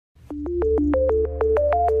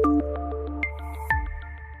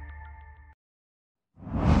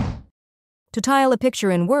To tile a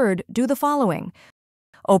picture in Word, do the following.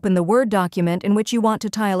 Open the Word document in which you want to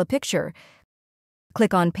tile a picture.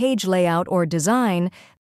 Click on Page Layout or Design,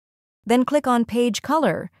 then click on Page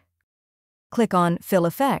Color. Click on Fill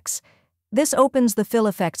Effects. This opens the Fill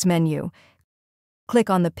Effects menu. Click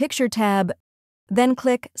on the Picture tab, then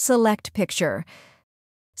click Select Picture.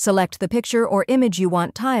 Select the picture or image you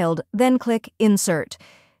want tiled, then click Insert.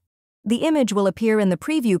 The image will appear in the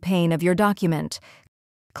preview pane of your document.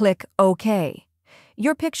 Click OK.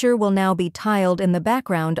 Your picture will now be tiled in the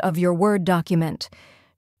background of your Word document.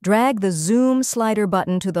 Drag the Zoom slider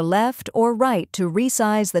button to the left or right to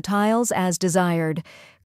resize the tiles as desired.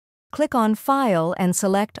 Click on File and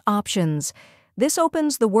select Options. This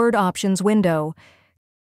opens the Word Options window.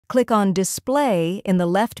 Click on Display in the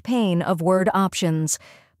left pane of Word Options.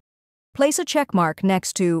 Place a check mark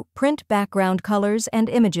next to Print Background Colors and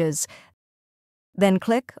Images. Then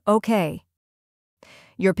click OK.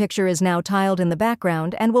 Your picture is now tiled in the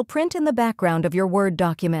background and will print in the background of your Word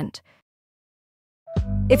document.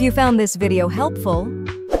 If you found this video helpful,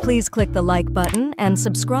 please click the like button and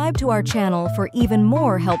subscribe to our channel for even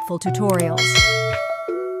more helpful tutorials.